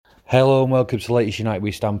Hello and welcome to the latest United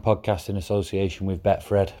We Stand podcast in association with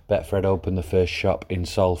Betfred. Betfred opened the first shop in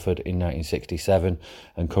Salford in 1967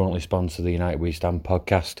 and currently sponsor the United We Stand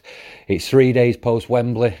podcast. It's 3 days post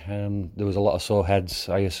Wembley. There was a lot of sore heads,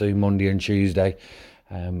 I assume, Monday and Tuesday.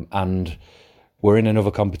 And we're in another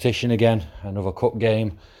competition again, another cup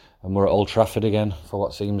game, and we're at Old Trafford again for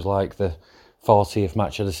what seems like the 40th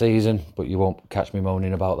match of the season. But you won't catch me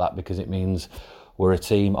moaning about that because it means we're a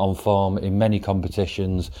team on form in many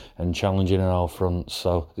competitions and challenging on all fronts,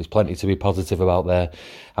 so there's plenty to be positive about there.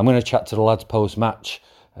 I'm going to chat to the lads post-match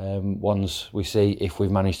once we see if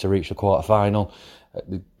we've managed to reach the quarter-final.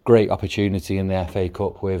 The great opportunity in the FA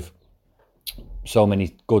Cup with so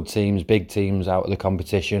many good teams, big teams out of the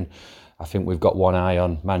competition. I think we've got one eye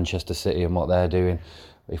on Manchester City and what they're doing.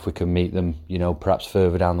 If we can meet them, perhaps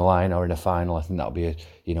further down the line or in a final, I think that'll be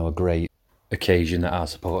a great occasion that our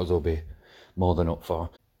supporters will be more than up for.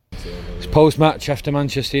 It's post-match after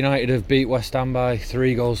Manchester United have beat West Ham by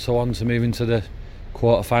 3-1 to move into the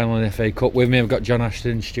quarter-final in the FA Cup. With me I've got John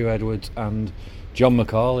Ashton, Stu Edwards and John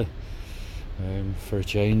McCauley for a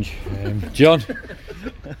change. John,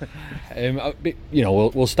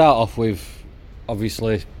 we'll start off with,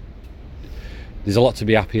 obviously there's a lot to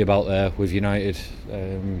be happy about there with United.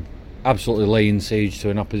 Absolutely laying siege to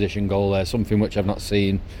an opposition goal there, something which I've not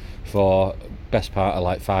seen for best part of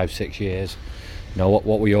like 5-6 years. What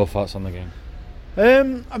were your thoughts on the game?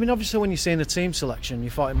 Obviously when you're seeing the team selection, you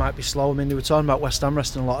thought it might be slow. They were talking about West Ham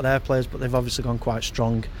resting a lot of their players, but they've obviously gone quite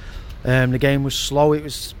strong. The game was slow. It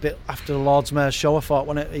was a bit after the Lord's Mayor's show, I thought,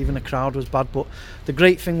 even the crowd was bad. But the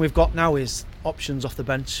great thing we've got now is options off the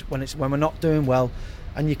bench when we're not doing well.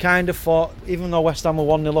 And you kind of thought, even though West Ham were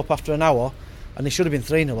 1-0 up after an hour, and they should have been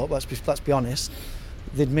 3-0 up, let's be honest,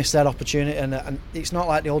 they'd missed their opportunity, and it's not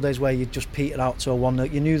like the old days where you just petered out to a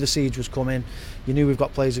 1-0. You knew the siege was coming, you knew we've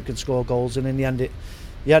got players who could score goals, and in the end it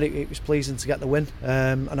was pleasing to get the win,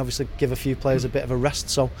 and obviously give a few players a bit of a rest.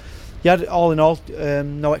 So all in all,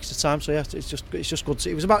 no extra time, so it's just good to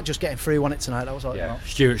see. It was about just getting through on it tonight. That was all. Yeah,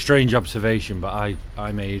 Stuart, strange observation, but I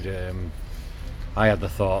had the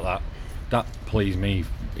thought that pleased me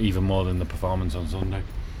even more than the performance on Sunday.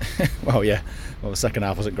 The second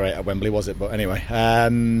half wasn't great at Wembley, was it? But anyway,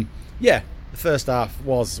 the first half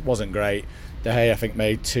wasn't great. De Gea, I think,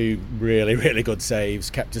 made 2 really, really good saves,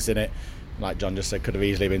 kept us in it. Like John just said, could have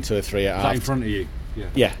easily been 2 or 3 at half. In front of you?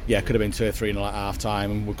 Yeah, could have been 2 or 3-0 at half time,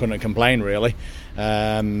 and we couldn't complain really.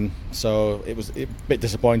 So it was a bit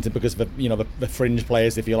disappointing because the fringe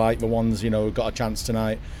players, if you like, the ones who got a chance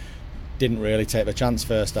tonight, didn't really take the chance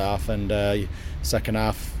first half, and second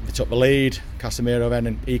half they took the lead. Casemiro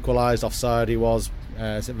then equalised, offside he was.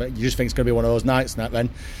 You just think it's going to be one of those nights now.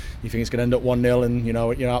 Then you think it's going to end up 1-0 and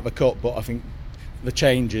you're out of the cup. But I think the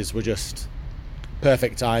changes were just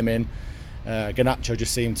perfect timing. Garnacho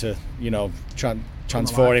just seemed to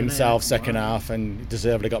transform himself second half, and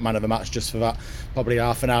deservedly got man of the match just for that probably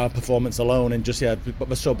half an hour performance alone. And but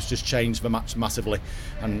the subs just changed the match massively,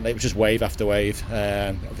 and it was just wave after wave.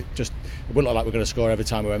 It wouldn't look like we're going to score every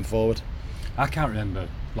time we went forward. I can't remember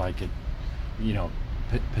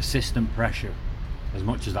persistent pressure as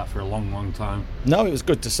much as that for a long time. No, it was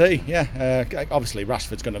good to see. Obviously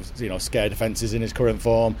Rashford's going to scare defences in his current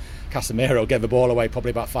form. Casemiro gave the ball away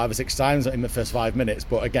probably about 5 or 6 times in the first 5 minutes,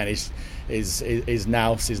 but again his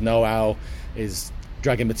nous, his know-how, is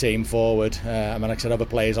dragging the team forward. And like I said, other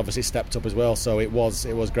players obviously stepped up as well, so it was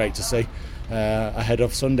great to see ahead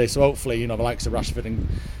of Sunday. So hopefully the likes of Rashford and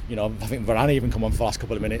I think Varane even come on for the last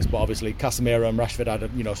couple of minutes, but obviously Casemiro and Rashford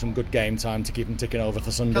had some good game time to keep them ticking over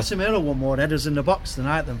for Sunday. Casemiro won more headers in the box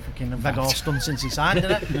tonight than fucking Weghorst done since he signed,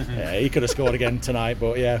 didn't it? Yeah, he could have scored again tonight,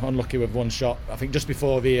 but unlucky with one shot. I think just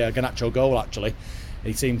before the Garnacho goal, actually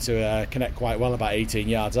he seemed to connect quite well about 18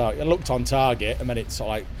 yards out. It looked on target, and then it sort of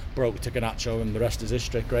like broke to Garnacho, and the rest is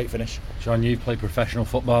history. Great finish. John, you played professional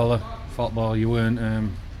football. You weren't a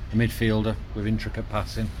midfielder with intricate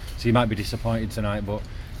passing, so you might be disappointed tonight, but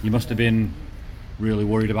you must have been really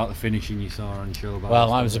worried about the finishing you saw on show.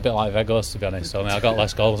 Well, I was a bit like Weghorst, to be honest. I got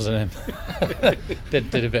less goals than him.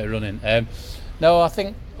 did a bit of running. No, I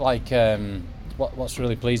think what's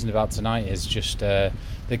really pleasing about tonight is just the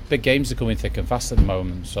big games are coming thick and fast at the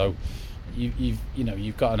moment. So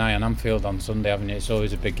you've got an eye on Anfield on Sunday, haven't you? It's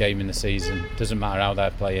always a big game in the season. Doesn't matter how they're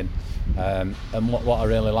playing. And what I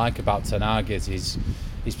really like about Ten Hag is his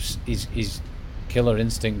killer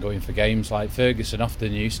instinct going for games. Like Ferguson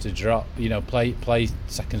often used to drop, play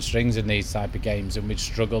second strings in these type of games, and we'd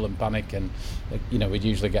struggle and panic, and we'd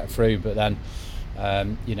usually get through. But then,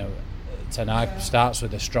 Ten Hag starts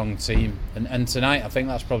with a strong team, and tonight I think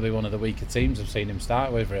that's probably one of the weaker teams I've seen him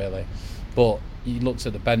start with, really. But you looked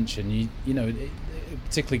at the bench, and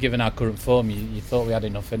particularly given our current form, you thought we had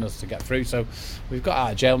enough in us to get through. So we've got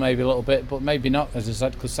out of jail maybe a little bit, but maybe not, as I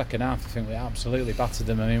said, because second half I think we absolutely battered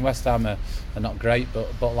them. I mean, West Ham are not great,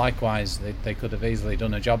 but likewise they could have easily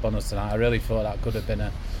done a job on us tonight. I really thought that could have been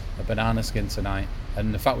a banana skin tonight,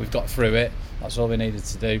 and the fact we've got through it, that's all we needed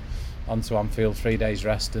to do. Onto Anfield, 3 days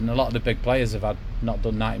rest, and a lot of the big players have not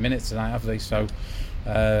done 90 minutes tonight, have they? So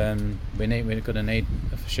we're going to need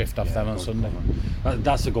a shift off them on Sunday.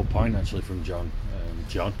 That's a good point actually from John.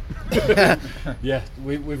 Yeah,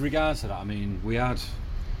 with regards to that, I mean, we had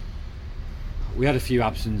a few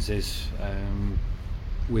absences.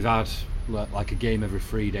 We've had like a game every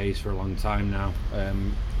 3 days for a long time now.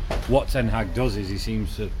 What Ten Hag does is he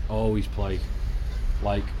seems to always play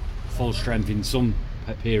like full strength in some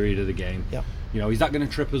period of the game. Yeah. You know, is that going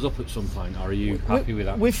to trip us up at some point, or are you happy with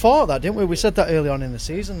that? We thought that, didn't we? We said that early on in the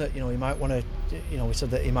season that, you know, he might want to, you know, we said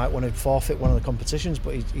that he might want to forfeit one of the competitions,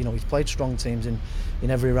 but he's played strong teams in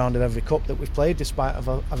every round of every cup that we've played, despite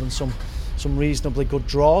having some reasonably good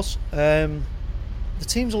draws. The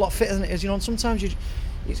team's a lot fitter than it is, you know, and sometimes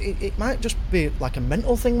it might just be like a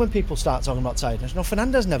mental thing when people start talking about tiredness. No,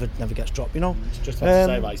 Fernandes never gets dropped, you know. Just had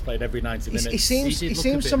to say that he's played every 90 minutes. He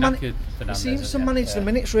seems to manage the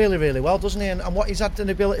minutes really, really well, doesn't he? And what he's had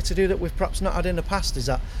an ability to do that we've perhaps not had in the past is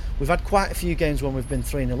that we've had quite a few games when we've been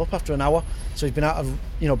 3-0 up after an hour. So he's been out of,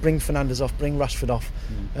 you know, bring Fernandes off, bring Rashford off.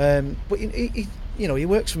 But he you know, he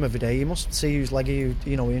works from every day. He must see who's leggy,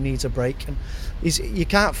 who needs a break, and you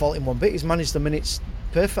can't fault him one bit. He's managed the minutes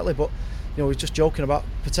perfectly, but you know, we're just joking about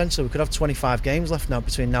potentially we could have 25 games left now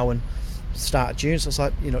between now and the start of June. So it's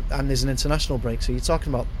like, you know, and there's an international break. So you're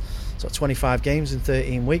talking about sort of 25 games in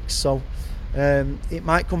 13 weeks. So it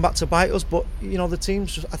might come back to bite us. But, you know, the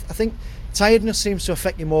teams, I think tiredness seems to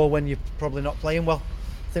affect you more when you're probably not playing well.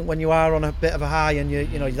 I think when you are on a bit of a high and you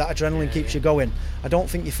know that adrenaline keeps you going, I don't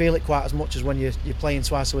think you feel it quite as much as when you're playing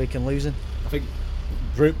twice a week and losing. I think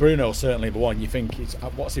Bruno certainly, but one, you think,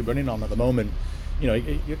 what's he running on at the moment? You know,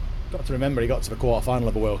 you've got to remember he got to the quarter-final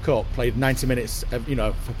of the World Cup, played 90 minutes, you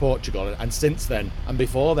know, for Portugal, and since then, and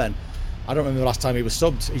before then, I don't remember the last time he was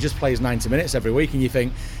subbed. He just plays 90 minutes every week, and you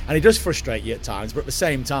think, and he does frustrate you at times, but at the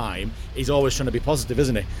same time, he's always trying to be positive,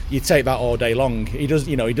 isn't he? You take that all day long. He does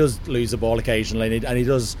lose the ball occasionally, and he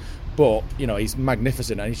does, but, you know, he's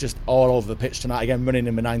magnificent, and he's just all over the pitch tonight, again, running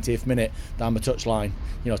in the 90th minute down the touchline.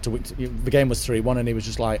 You know, the game was 3-1, and he was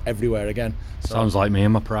just like everywhere again. So, sounds like me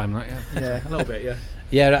in my prime, right? Yeah, a little bit, yeah.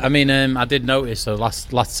 Yeah, I mean, I did notice the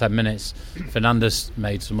last 10 minutes, Fernandes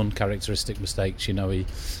made some uncharacteristic mistakes. You know, he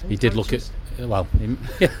did look at, well,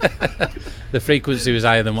 the frequency was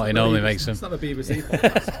higher than what he normally makes them. It's not a BBC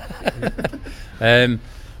podcast.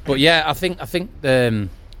 But yeah, I think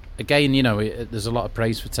again, you know, there's a lot of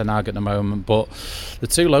praise for Ten Hag at the moment, but the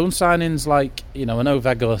two loan signings, like, you know, I know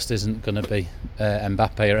Weghorst isn't going to be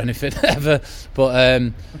Mbappe or anything ever,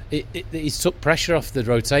 but he's took pressure off the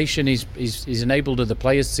rotation. He's enabled other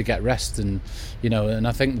players to get rest, and you know, and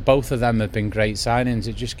I think both of them have been great signings.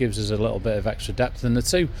 It just gives us a little bit of extra depth, and the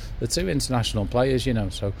two international players, you know.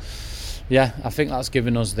 So yeah, I think that's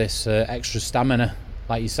given us this extra stamina.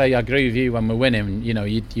 Like you say, I agree with you. When we're winning, you know,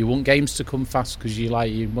 you want games to come fast because you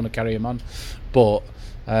want to carry them on, but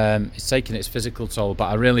it's taking its physical toll. But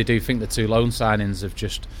I really do think the two loan signings have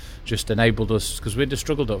just enabled us, because we'd have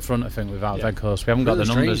struggled up front, I think, without Weghorst. We haven't got the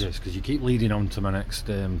numbers. Because you keep leading on to my next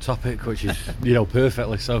topic, which is, you know,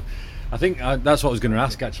 perfectly. So I think that's what I was going to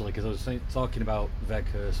ask actually, because I was talking about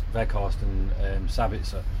Weghorst and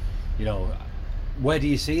Sabitzer. You know, where do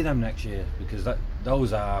you see them next year? Because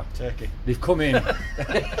those are Turkey. They've come in.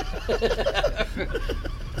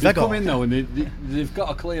 They've come in though, and they've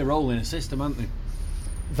got a clear role in a system, haven't they?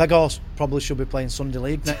 Weghorst probably should be playing Sunday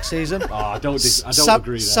League next season. I don't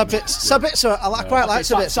agree. Sabitzer, I quite like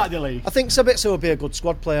Sabitzer. Saturday League. I think Sabitzer would be a good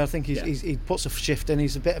squad player. I think he puts a shift in.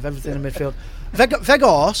 He's a bit of everything in midfield.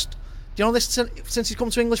 Weghorst, do you know this? Since he's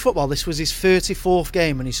come to English football, this was his 34th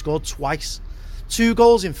game, and he scored twice. 2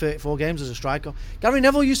 goals in 34 games as a striker. Gary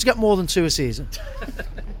Neville used to get more than 2 a season.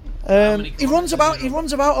 He runs about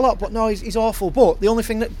a lot, but no, he's awful. But the only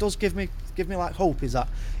thing that does give me like hope is that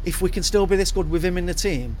if we can still be this good with him in the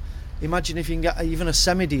team, imagine if you can get even a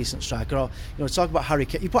semi-decent striker. Or, you know, talk about Harry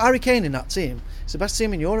Kane. You put Harry Kane in that team, it's the best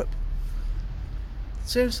team in Europe.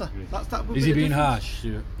 Seriously, that would is he being harsh?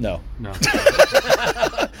 No.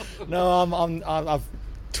 No,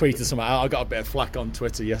 tweeted something out. I got a bit of flack on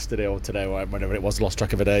Twitter yesterday or today, or whenever it was. Lost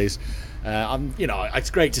track of the days. It's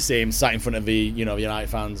great to see him sat in front of the United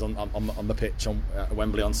fans on the pitch at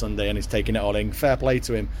Wembley on Sunday, and he's taking it all in. Fair play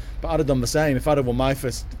to him. But I'd have done the same if I'd have won my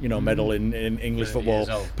first medal in English football,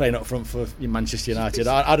 playing up front for Manchester United.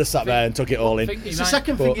 I'd have sat there and took it all in. It's the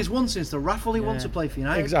second thing he's won since the raffle he won to play for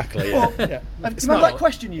United. Exactly. Remember that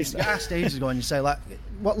question you get asked ages ago, and you say, like,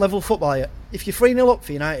 what level of football are you? If you're 3-0 up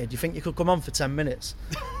for United, do you think you could come on for 10 minutes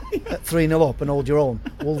at 3-0 up and hold your own?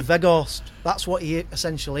 Well, Weghorst, that's what he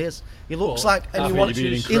essentially is. He looks like anyone.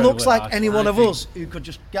 He looks like any one of us who could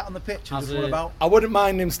just get on the pitch and just run about. I wouldn't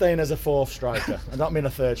mind him staying as a fourth striker. I don't mean a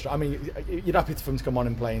third striker. I mean, you'd happy for him to come on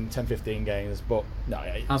and play in 10-15 games, but no.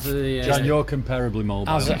 John, you're comparably mobile.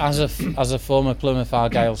 As a former Plymouth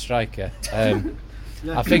Argyle striker.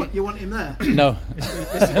 I think you want him there. No,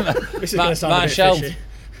 this is going to sound a bit fishy.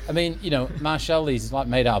 I mean, Martial, he's like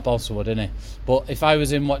made out of balsa wood, isn't he? But if I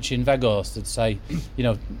was in watching Weghorst, I'd say,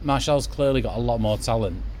 Martial's clearly got a lot more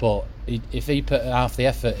talent. But if he put half the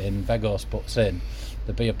effort in, Weghorst puts in,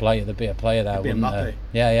 there'd be a player there, wouldn't there?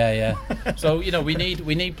 Yeah. So we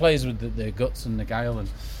need players with the guts and the guile, and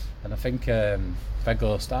I think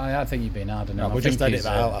Weghorst, I think you've been hard enough. We'll just edit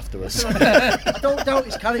that out afterwards. I don't doubt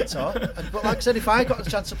his character, but like I said, if I got the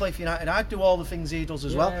chance to play for United, I'd do all the things he does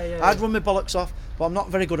as well. I'd run my bollocks off, but I'm not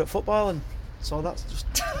very good at football, and so that's just.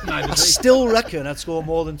 I still reckon I'd score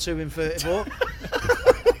more than 2 in 34.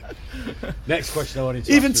 Next question I wanted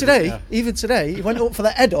to even today, he went up for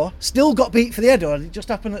the header, still got beat for the header, and it just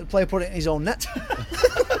happened that the player put it in his own net.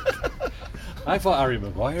 I thought Harry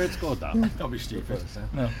Maguire had scored that. Don't be stupid.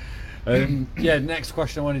 No. Next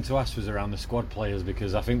question I wanted to ask was around the squad players,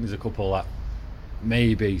 because I think there's a couple that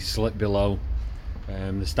maybe slip below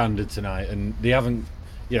the standard tonight, and they haven't.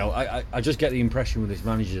 I just get the impression with this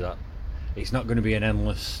manager that it's not going to be an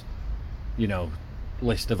endless,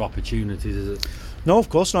 list of opportunities, is it? No, of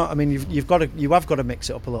course not. I mean, you have got to mix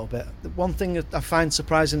it up a little bit. The one thing that I find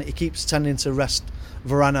surprising that he keeps tending to rest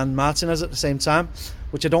Varane and Martinez at the same time,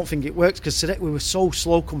 which I don't think it works, because today we were so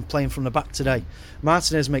slow playing from the back today.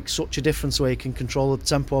 Martinez makes such a difference where he can control the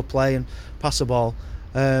tempo of play and pass the ball,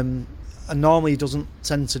 and normally he doesn't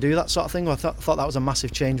tend to do that sort of thing. I thought that was a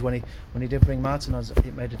massive change when he did bring Martinez.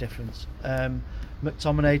 It made a difference.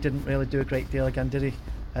 McTominay didn't really do a great deal again, did he?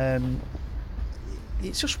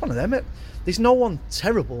 It's just one of them. There's no one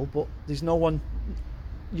terrible, but there's no one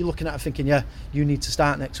you're looking at thinking, you need to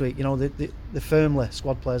start next week. The firmly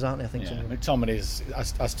squad players, aren't they? I think.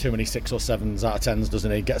 McTominay has too many 6 or 7s out of 10s,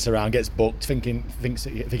 doesn't he? Gets around, gets booked, thinks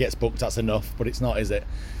if he gets booked that's enough, but it's not, is it?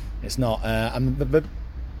 It's not. And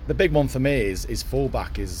the big one for me is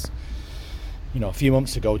fullback. Is a few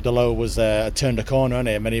months ago, Dalot was turned a corner on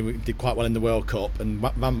him, and he did quite well in the World Cup. And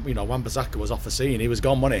Wan-Bissaka was off the scene; he was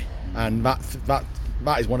gone, wasn't he? And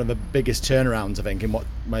that is one of the biggest turnarounds, I think, in what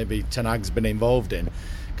maybe Ten Hag's been involved in.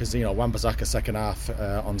 Because Wan-Bissaka's second half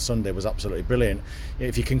on Sunday was absolutely brilliant.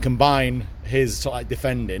 If you can combine his sort of like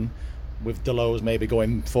defending with Dalot's maybe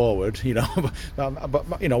going forward, but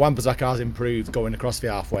Wan-Bissaka has improved going across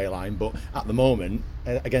the halfway line. But at the moment,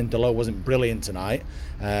 again, Dalot wasn't brilliant tonight.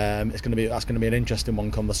 That's going to be an interesting one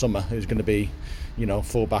come the summer. Who's going to be,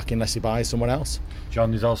 full back unless he buys someone else? John,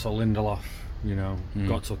 there's also Lindelof.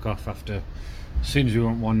 Got took off after as soon as we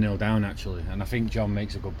went 1-0 down, actually. And I think John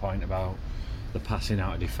makes a good point about the passing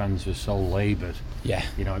out of defence was so laboured. Yeah.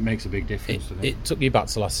 It makes a big difference. It took you back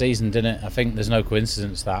to last season, didn't it? I think there's no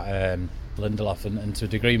coincidence that Lindelof and to a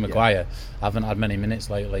degree Maguire haven't had many minutes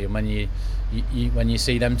lately. And when you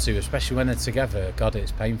see them two, especially when they're together, God,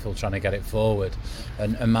 it's painful trying to get it forward.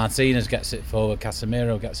 And Martinez gets it forward,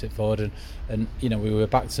 Casemiro gets it forward, and we were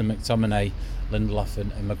back to McTominay, Lindelof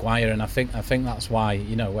and Maguire, and I think that's why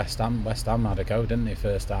West Ham had a go, didn't they,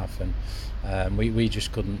 first half, and we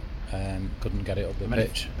just couldn't get it up the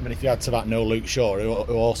pitch. If you add to that Luke Shaw,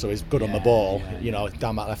 who also is good on the ball,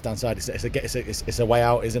 down that left hand side, it's a way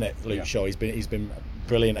out, isn't it? Luke Shaw, he's been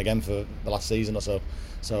brilliant again for the last season or so.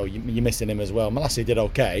 So you're missing him as well. Malacia did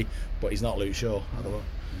okay, but he's not Luke Shaw.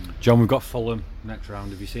 John, we've got Fulham next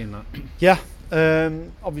round. Have you seen that? Yeah.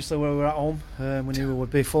 Obviously, when we were at home, we knew we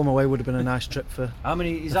would be. Fulham away would have been a nice trip for. How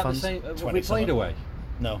many is that fans. the same? Have we played away?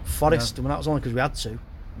 No. Forest. I mean, that was only because we had to.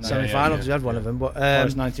 Semi-finals, we had one of them. But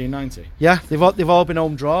Forest 1990. Yeah, they've all been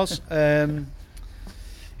home draws.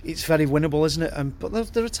 It's very winnable, isn't it?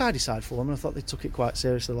 But they're a tidy side, Fulham, and I thought they took it quite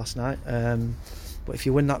seriously last night. But if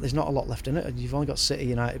you win that, there's not a lot left in it. You've only got City,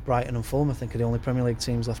 United, Brighton and Fulham, I think, are the only Premier League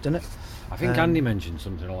teams left in it. I think Andy mentioned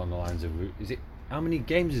something along the lines of, how many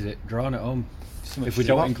games is it drawn at home? If we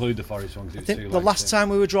don't include the Forest one. I think the last time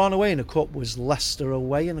we were drawn away in a cup was Leicester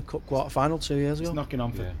away in a cup quarter-final 2 years ago. It's knocking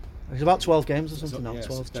on for It's about 12 games or something now. Yes,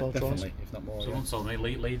 12 definitely, draws. if not more. Someone told me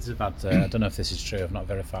Leeds have had, I don't know if this is true, I've not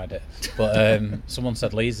verified it, but someone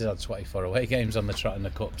said Leeds had 24 away games on the trot in the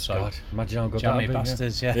cup, so God, imagine how good jammy that would be,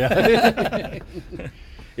 bastards, yeah.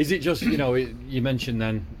 Is it just, you mentioned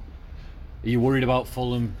then, are you worried about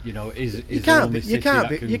Fulham? Is You there can't only be. City You can't that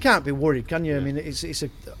be. can- You can't be worried, can you? Yeah. I mean, it's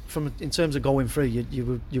in terms of going through.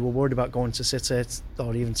 You were worried about going to City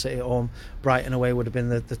or even City at home. Brighton away would have been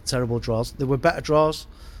the terrible draws. There were better draws,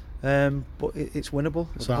 but it's winnable.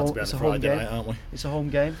 It's We're about to be on it's a a home Friday game. night, aren't we? It's a home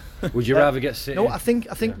game. Would you rather get City? No, I think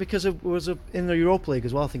Yeah. because it was in the Europa League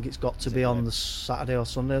as well. I think it's got to be on the Saturday or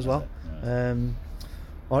Sunday as well.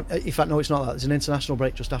 Or in fact, no, it's not that. There's an international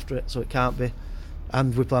break just after it, so it can't be.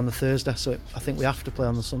 And we play on the Thursday, so I think we have to play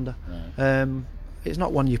on the Sunday. Right. It's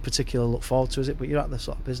not one you particularly look forward to, is it? But you're at the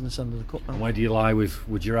sort of business end of the cup now. And where do you lie with?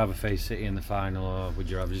 Would you rather face City in the final, or would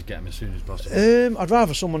you rather just get them as soon as possible? I'd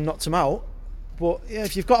rather someone knocked them out, but yeah,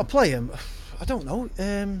 if you've got to play them, I don't know.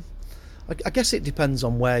 I guess it depends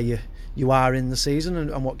on where you are in the season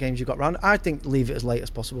and what games you've got round. I think leave it as late as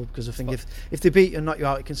possible, because I think if they beat you and knock you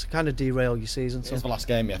out, it can kind of derail your season. So It's the last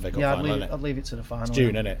game, the FA Cup yeah, final, isn't it? I'd leave it to the final. It's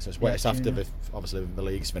June, isn't it? So it's Yeah, after June, the obviously the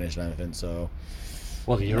league's finished and everything. So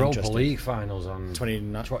Well, the Europa Interesting. League finals on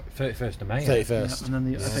 31st of May. 31st. And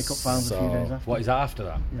then the FA Cup finals a few So- days after. What is that after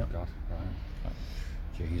that? Yeah. God,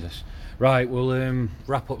 right. Jesus. Right, we'll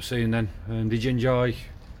wrap up soon then. Did you enjoy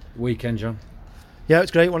the weekend, John? Yeah,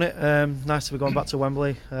 it's great, wasn't it? Nice to be going back to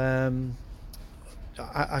Wembley.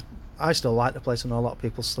 I still like the place. I know a lot of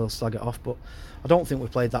people still slag it off, but I don't think we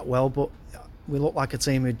played that well. But we looked like a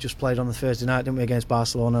team who'd just played on the Thursday night, didn't we, against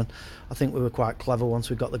Barcelona? And I think we were quite clever once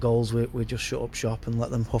we got the goals. We just shut up shop and let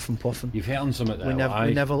them huff and puff. And You've hit on something there. we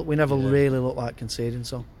never Yeah. really looked like conceding.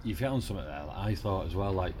 So You've hit on something there. I thought as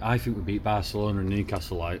well. I think we beat Barcelona and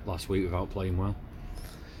Newcastle last week without playing well.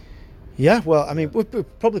 yeah, well, I mean, we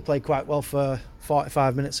probably played quite well for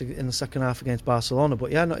 45 minutes in the second half against Barcelona.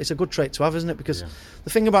 But yeah, no, it's a good trait to have, isn't it? Because the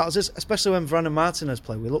thing about us is, especially when Varane and Martinez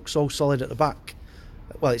play, we look so solid at the back.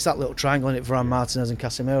 Well, it's that little triangle in it, Varane, Martinez and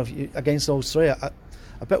Casemiro. Against those three, I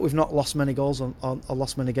bet we've not lost many goals or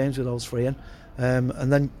lost many games with those three in.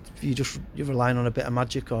 And then you're relying on a bit of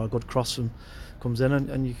magic or a good cross comes in,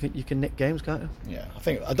 and you can nick games, can't you? Yeah,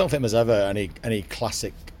 I don't think there's ever any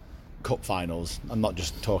classic cup finals. I'm not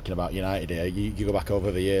just talking about United here. You go back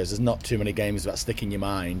over the years, there's not too many games that stick in your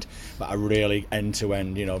mind that are really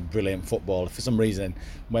end-to-end, brilliant football. For some reason,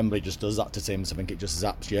 Wembley just does that to teams. I think it just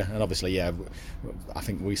zaps you. And obviously, yeah, I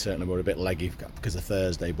think we certainly were a bit leggy because of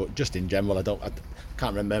Thursday, but just in general, I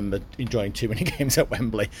can't remember enjoying too many games at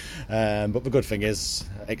Wembley. But the good thing is,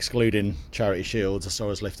 excluding Charity Shields, I saw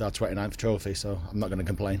us lift our 29th trophy, so I'm not going to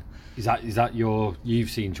complain. Is that you've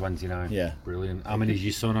seen 29? Yeah. Brilliant. How many is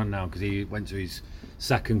your son on now? Because he went to his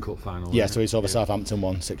second cup final. Yeah, so he saw the Southampton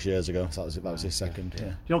one 6 years ago. So that was his second.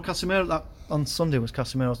 Yeah. You know, Casemiro, on Sunday was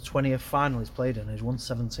Casemiro's 20th final he's played in. He's won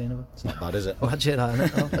 17 of it. It's not bad, is it? Imagine that,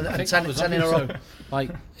 isn't it? I think 10 that was in a row. like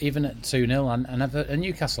even at 2-0, and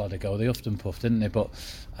Newcastle had a go. They huffed and puffed, didn't they? But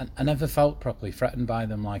I never felt properly threatened by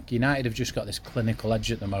them. Like United have just got this clinical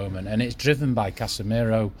edge at the moment, and it's driven by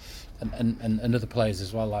Casemiro and other players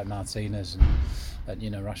as well, like Martinez and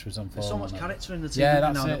Rashford's on form. There's so much character in the team Yeah,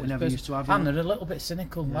 now that's it. that we never used to have. And they're a little bit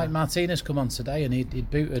cynical. Yeah. Like Martinez come on today and he'd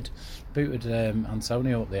booted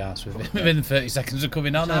Antonio up the arse within 30 seconds of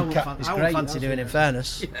coming on. I And wouldn't it's I great. wouldn't fancy doing it, in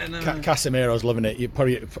fairness. Casemiro's loving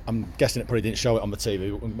it. I'm guessing it probably didn't show it on the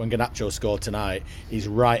TV. When Garnacho scored tonight, he's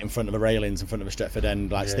right in front of the railings, in front of the Stretford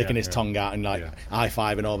end, sticking his tongue out and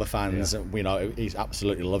high-fiving all the fans. Yeah. He's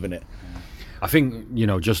absolutely loving it. I think,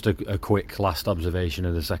 just a quick last observation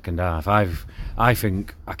of the second half. I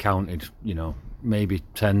think I counted, maybe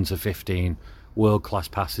 10 to 15 world-class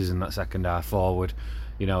passes in that second half forward.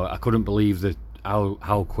 I couldn't believe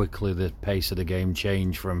how quickly the pace of the game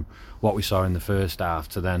changed from what we saw in the first half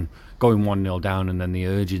to then going 1-0 down, and then the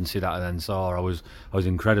urgency that I then saw. I was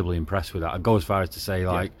incredibly impressed with that. I'd go as far as to say,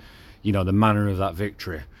 the manner of that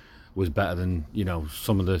victory was better than,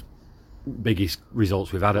 some of the biggest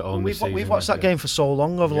results we've had at home this season. We've watched that game for so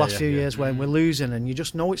long over the last few years when we're losing, and you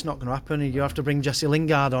just know it's not going to happen. You have to bring Jesse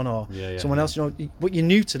Lingard on or someone else. But you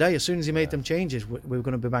knew today, as soon as he made them changes, we were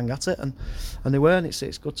going to be bang at it, and they were. And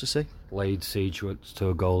it's good to see. Laid siege to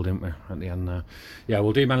a goal, didn't we, at the end there? Yeah,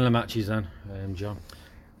 we'll do man of the matches then, John.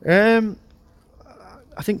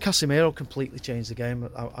 I think Casemiro completely changed the game.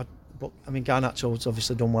 But Garnacho's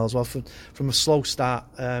obviously done well as well from a slow start.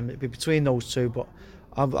 It'd be between those two, but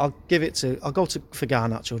I'll go for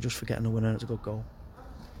Garnacho just for getting a winner. It's a good goal.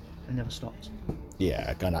 It never stopped.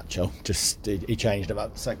 Yeah, Garnacho. Just he changed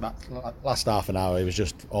about that last half an hour. He was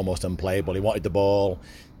just almost unplayable. He wanted the ball,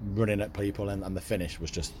 running at people, and the finish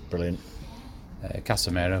was just brilliant.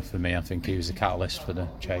 Casemiro for me. I think he was a catalyst for the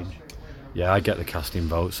change. Yeah, I get the casting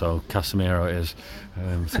vote, so Casemiro it is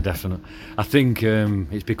for definite. I think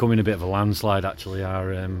it's becoming a bit of a landslide. Actually,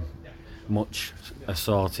 our much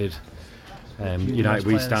assorted United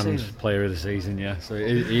We Stand player of the season. Yeah, so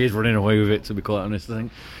he is running away with it, to be quite honest, I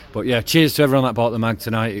think. But yeah, cheers to everyone that bought the mag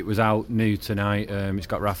tonight. It was out new tonight. It's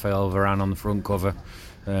got Rafael Varane on the front cover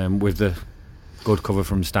with the good cover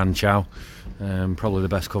from Stan Chow. Probably the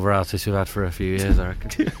best cover artist we've had for a few years, I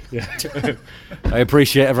reckon. Yeah. I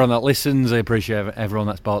appreciate everyone that listens. I appreciate everyone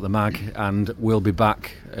that's bought the mag, and we'll be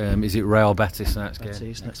back. Is it Real Betis next game?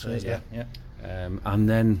 Betis next week, yeah. And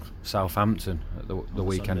then Southampton at the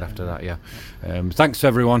weekend after that. Yeah. Thanks to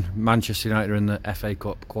everyone. Manchester United are in the FA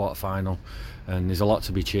Cup quarter final, and there's a lot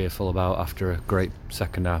to be cheerful about after a great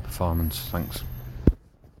second half performance. Thanks.